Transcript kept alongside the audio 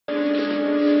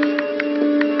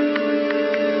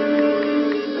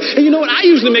And you know what? I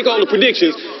usually make all the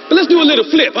predictions, but let's do a little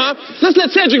flip, huh? Let's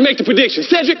let Cendric make the prediction.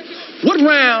 Cendric, what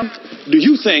round do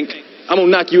you think I'm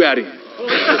gonna knock you out in?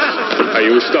 Hey,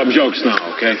 you will stop jokes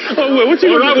now, okay? Oh, well, what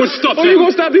you gonna do? I will stop him. Oh, you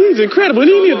gonna stop him? He's incredible.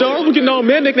 He ain't a dog. We're getting all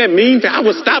mad, making that mean. I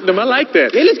will stop them. I like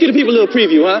that. Hey, let's give the people a little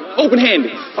preview, huh? Open-handed.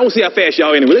 I want to see how fast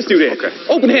y'all anyway. Let's do that. Okay.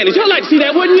 Open-handed. Y'all like to see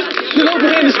that, wouldn't you? Little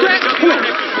open-handed scrap. Come on.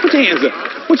 Put your hands up.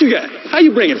 What you got? How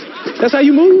you bringing it? That's how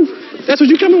you move? That's what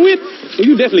you coming with? Well,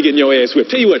 you definitely getting your ass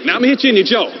whipped. Tell you what, now I'm gonna hit you in your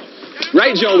jaw.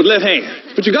 Right jaw with left hand.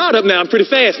 Put your guard up now. I'm pretty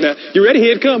fast now. You ready?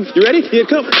 Here it comes. You ready? Here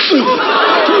it comes. Come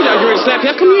on, you ready to slap you?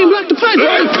 How come you ain't blocked the punch?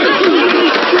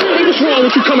 Hey, what's wrong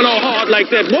with you coming all hard like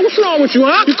that? Boy, what's wrong with you,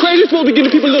 huh? You crazy? You're supposed to be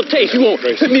giving people a little taste. You won't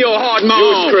hit me all hard, Mom.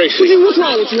 You're crazy. What's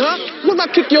wrong with you, huh? What if I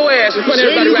kick your ass in front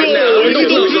of everybody right now?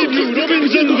 Another preview,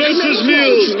 Robinson versus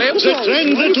Mills. The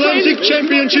Transatlantic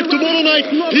Championship tomorrow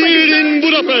night here in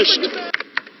Budapest.